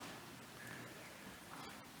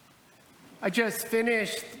I just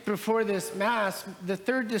finished, before this Mass, the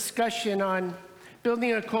third discussion on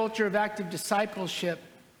building a culture of active discipleship.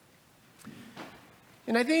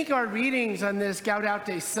 And I think our readings on this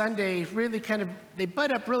Gaudete Sunday really they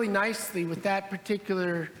butt up really nicely with that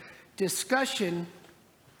particular discussion,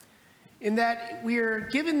 in that we are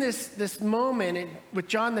given this moment with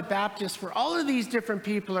John the Baptist where all of these different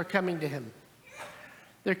people are coming to him.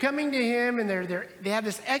 They're coming to him and they have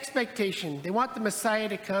this expectation. They want the Messiah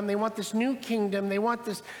to come. They want this new kingdom. They want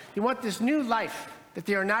this new life that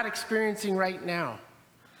they are not experiencing right now.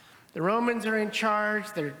 The Romans are in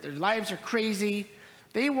charge. Their lives are crazy.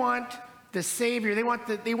 They want the Savior.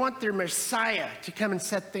 They want their Messiah to come and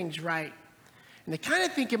set things right. And they kind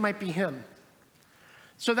of think it might be him.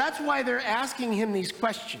 So that's why they're asking him these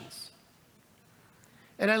questions.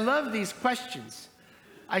 And I love these questions.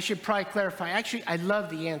 I should probably clarify. Actually, I love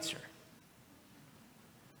the answer.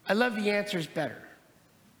 I love the answers better.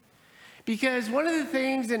 Because one of the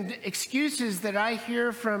things and excuses that I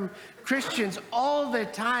hear from Christians all the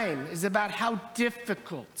time is about how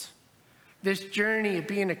difficult this journey of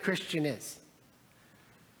being a Christian is.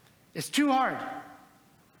 It's too hard.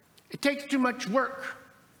 It takes too much work.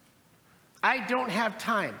 I don't have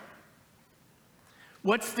time.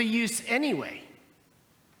 What's the use anyway?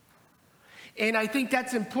 And I think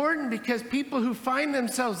that's important because people who find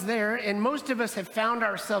themselves there, and most of us have found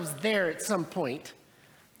ourselves there at some point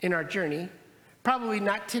in our journey, probably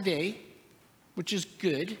not today, which is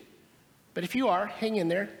good, but if you are, hang in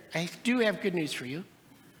there. I do have good news for you.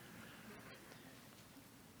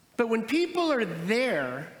 But when people are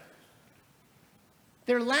there,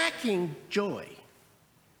 they're lacking joy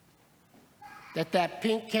that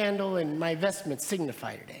pink candle and my vestments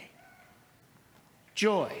signify today.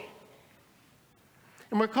 Joy.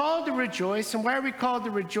 And we're called to rejoice. And why are we called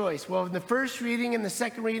to rejoice? Well, the first reading and the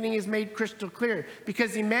second reading is made crystal clear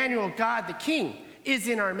because Emmanuel, God the King, is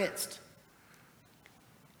in our midst.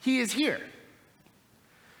 He is here.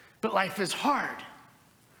 But life is hard.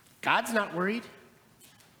 God's not worried.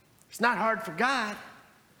 It's not hard for God.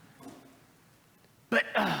 But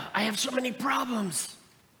I have so many problems.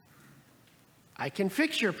 I can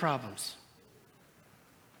fix your problems.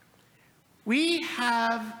 We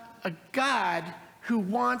have a God who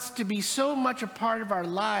wants to be so much a part of our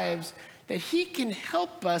lives that he can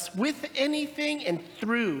help us with anything and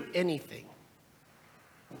through anything.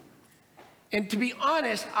 And to be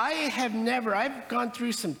honest, I've gone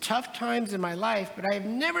through some tough times in my life, but I have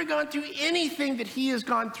never gone through anything that he has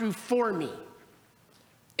gone through for me.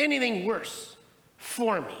 Anything worse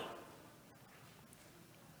for me.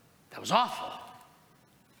 That was awful.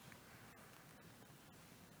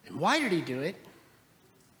 And why did he do it?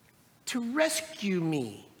 To rescue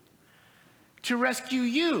me, to rescue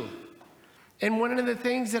you. And one of the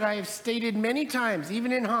things that I have stated many times,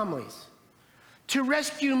 even in homilies, to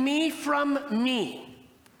rescue me from me.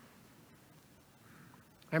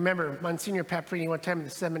 I remember Monsignor Paprini one time in the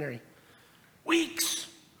seminary. Weeks,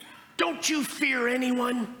 don't you fear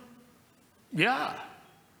anyone? Yeah.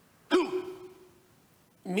 Who?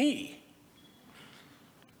 Me.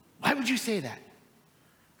 Why would you say that?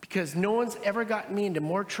 Because no one's ever gotten me into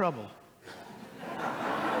more trouble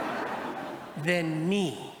than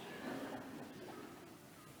me.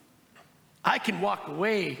 I can walk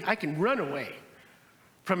away, I can run away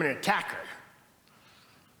from an attacker.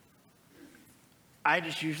 I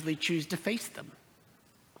just usually choose to face them.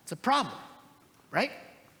 It's a problem, right?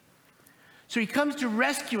 So he comes to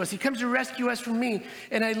rescue us. He comes to rescue us from me.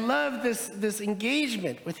 And I love this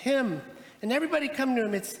engagement with him. And everybody come to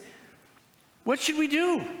him. It's, what should we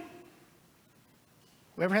do?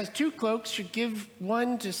 Whoever has 2 cloaks should give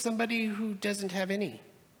one to somebody who doesn't have any.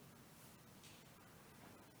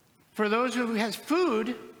 For those who has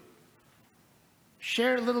food,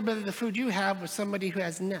 share a little bit of the food you have with somebody who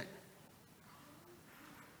has none.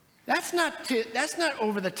 That's not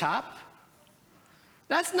over the top.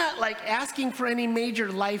 That's not like asking for any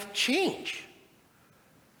major life change.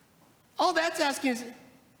 All that's asking is,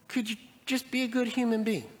 could you just be a good human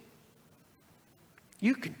being?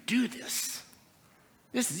 You can do this.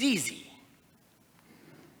 This is easy.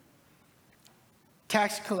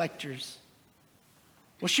 Tax collectors.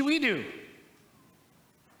 What should we do?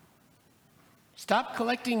 Stop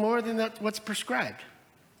collecting more than what's prescribed.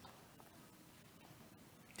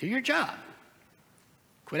 Do your job.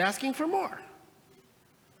 Quit asking for more.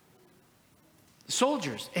 The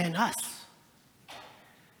soldiers and us.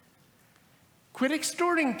 Quit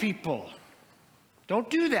extorting people. Don't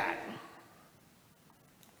do that.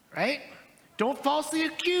 Right? Don't falsely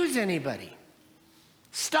accuse anybody.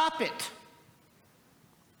 Stop it.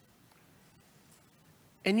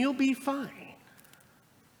 And you'll be fine.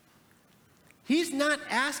 He's not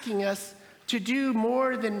asking us to do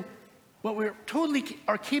more than what we totally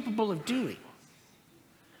are capable of doing.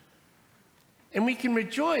 And we can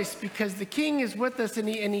rejoice because the King is with us and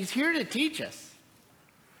he's here to teach us.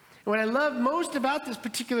 And what I love most about this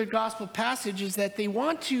particular gospel passage is that they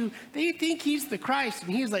think he's the Christ,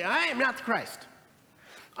 and he's like, I am not the Christ.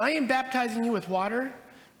 I am baptizing you with water,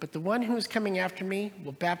 but the one who is coming after me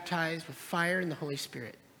will baptize with fire and the Holy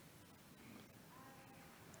Spirit.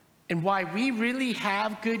 And why we really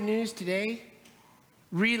have good news today,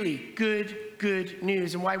 really good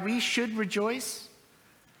news, and why we should rejoice,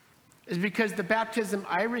 is because the baptism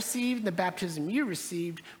I received and the baptism you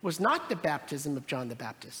received was not the baptism of John the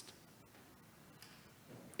Baptist.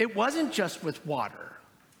 It wasn't just with water.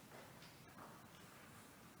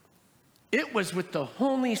 It was with the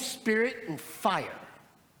Holy Spirit and fire.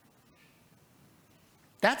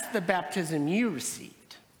 That's the baptism you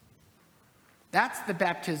received. That's the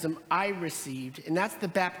baptism I received, and that's the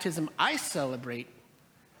baptism I celebrate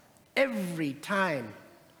every time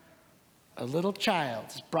a little child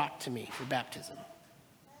is brought to me for baptism.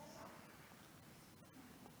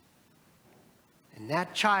 And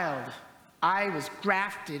that child, I was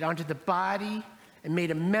grafted onto the body and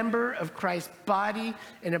made a member of Christ's body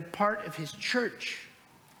and a part of his church.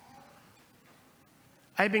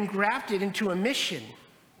 I've been grafted into a mission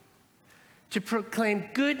to proclaim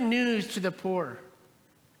good news to the poor,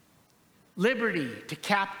 liberty to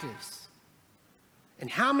captives. And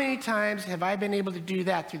how many times have I been able to do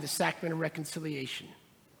that through the sacrament of reconciliation?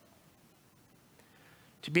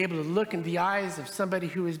 To be able to look in the eyes of somebody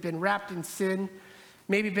who has been wrapped in sin,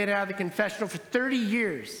 maybe been out of the confessional for 30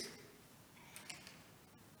 years,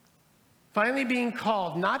 finally being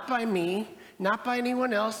called, not by me, not by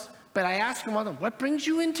anyone else, but I ask him, what brings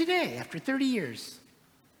you in today after 30 years?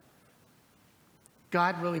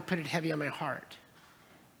 God really put it heavy on my heart.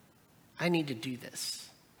 I need to do this.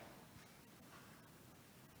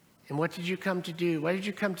 And what did you come to do? What did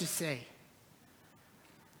you come to say?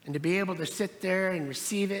 And to be able to sit there and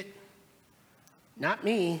receive it, not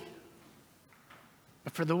me,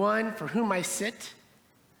 but for the one for whom I sit,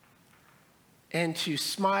 and to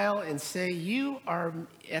smile and say, you are,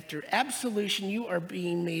 after absolution, you are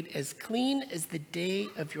being made as clean as the day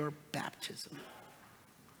of your baptism.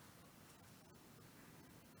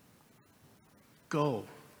 Go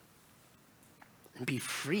and be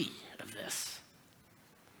free of this.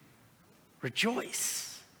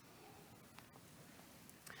 Rejoice.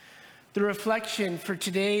 The reflection for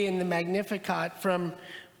today in the Magnificat from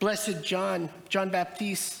Blessed John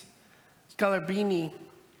Baptiste Scalabrini,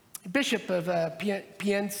 Bishop of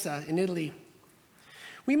Pienza in Italy.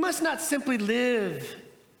 We must not simply live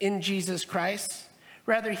in Jesus Christ.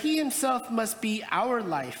 Rather, he himself must be our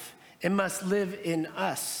life and must live in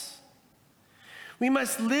us. We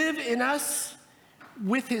must live in us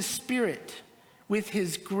with his Spirit, with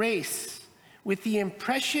his grace, with the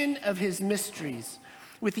impression of his mysteries,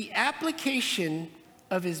 with the application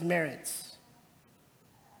of his merits,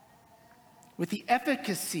 with the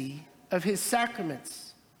efficacy of his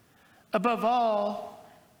sacraments, above all,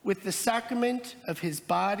 with the sacrament of his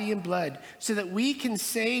body and blood, so that we can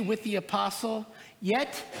say with the apostle,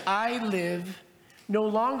 yet I live, no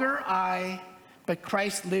longer I, but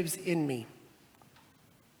Christ lives in me.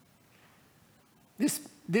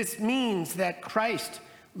 This means that Christ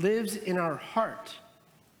lives in our heart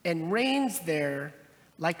and reigns there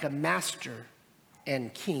like a master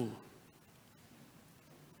and king.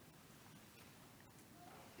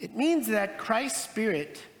 It means that Christ's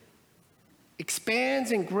Spirit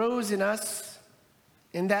expands and grows in us,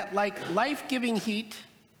 and that like life-giving heat,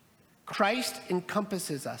 Christ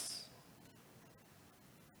encompasses us,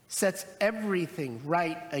 sets everything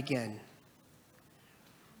right again,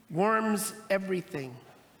 warms everything,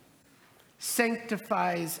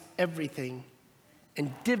 sanctifies everything,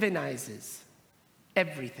 and divinizes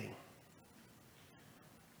everything.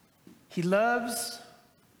 He loves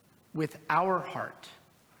with our heart,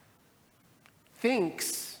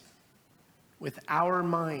 thinks with our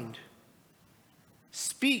mind,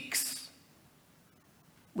 speaks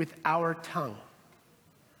with our tongue,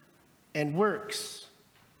 and works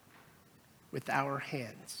with our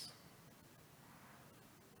hands.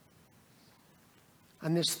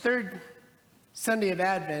 On this third Sunday of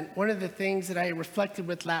Advent, one of the things that I reflected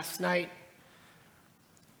with last night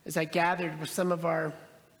as I gathered with some of our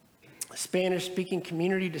Spanish-speaking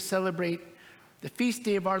community to celebrate the feast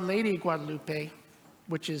day of Our Lady of Guadalupe,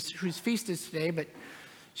 whose feast is today, but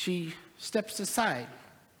she steps aside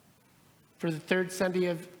for the third Sunday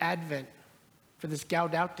of Advent, for this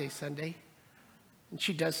Gaudete Sunday, and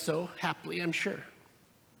she does so happily, I'm sure.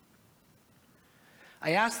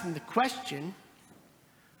 I asked them the question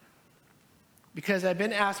because I've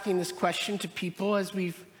been asking this question to people as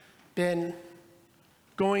we've been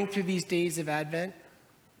going through these days of Advent.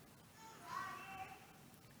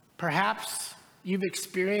 Perhaps you've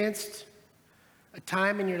experienced a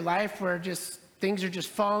time in your life where just things are just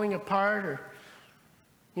falling apart,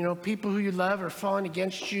 or people who you love are falling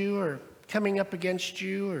against you or coming up against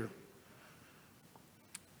you, or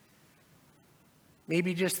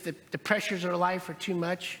maybe just the pressures of life are too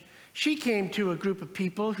much. She came to a group of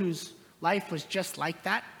people whose life was just like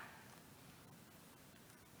that.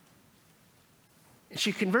 And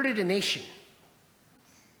she converted a nation.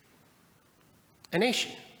 A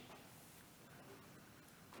nation.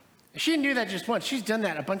 And she didn't do that just once. She's done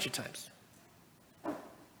that a bunch of times.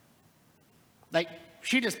 Like,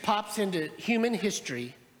 she just pops into human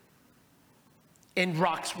history and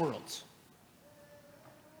rocks worlds.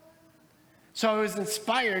 So I was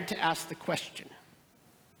inspired to ask the question,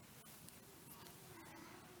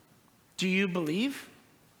 do you believe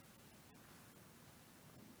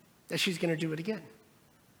that she's going to do it again?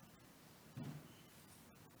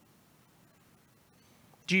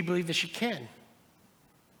 Do you believe that she can?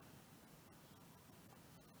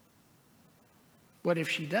 What if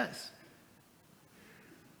she does?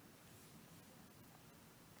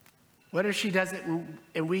 What if she does it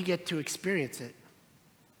and we get to experience it?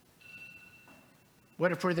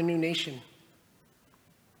 What if we're the new nation?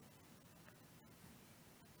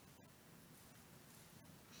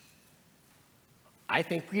 I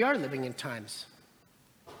think we are living in times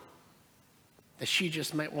that she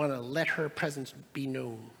just might want to let her presence be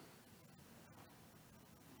known.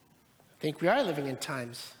 I think we are living in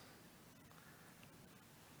times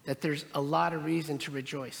that there's a lot of reason to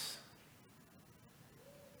rejoice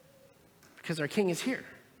because our King is here.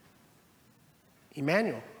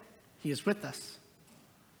 Emmanuel, he is with us.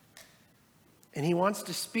 And he wants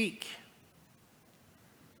to speak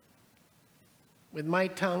with my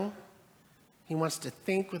tongue. He wants to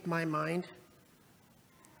think with my mind.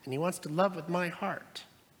 And he wants to love with my heart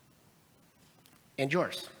and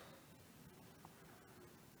yours.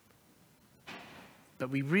 But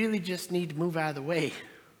we really just need to move out of the way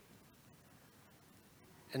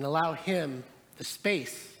and allow him the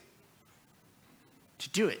space to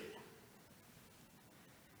do it.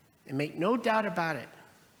 And make no doubt about it,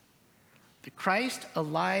 the Christ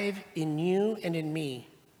alive in you and in me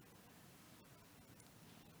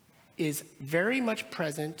is very much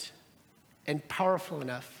present and powerful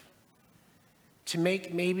enough to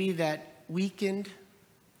make maybe that weakened,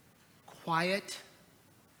 quiet,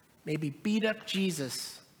 maybe beat up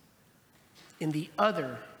Jesus in the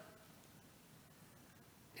other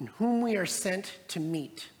in whom we are sent to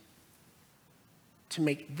meet, to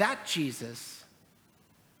make that Jesus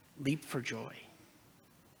leap for joy.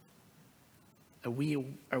 A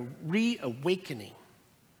reawakening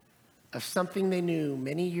of something they knew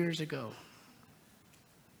many years ago.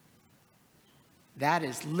 That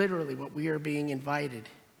is literally what we are being invited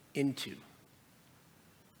into.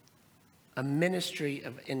 A ministry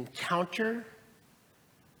of encounter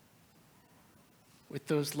with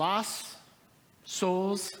those lost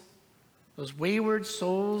souls, those wayward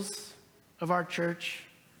souls of our church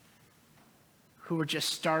who are just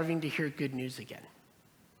starving to hear good news again.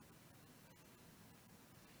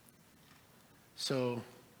 So,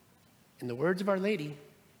 in the words of Our Lady,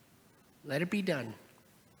 let it be done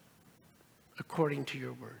according to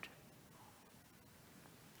your word.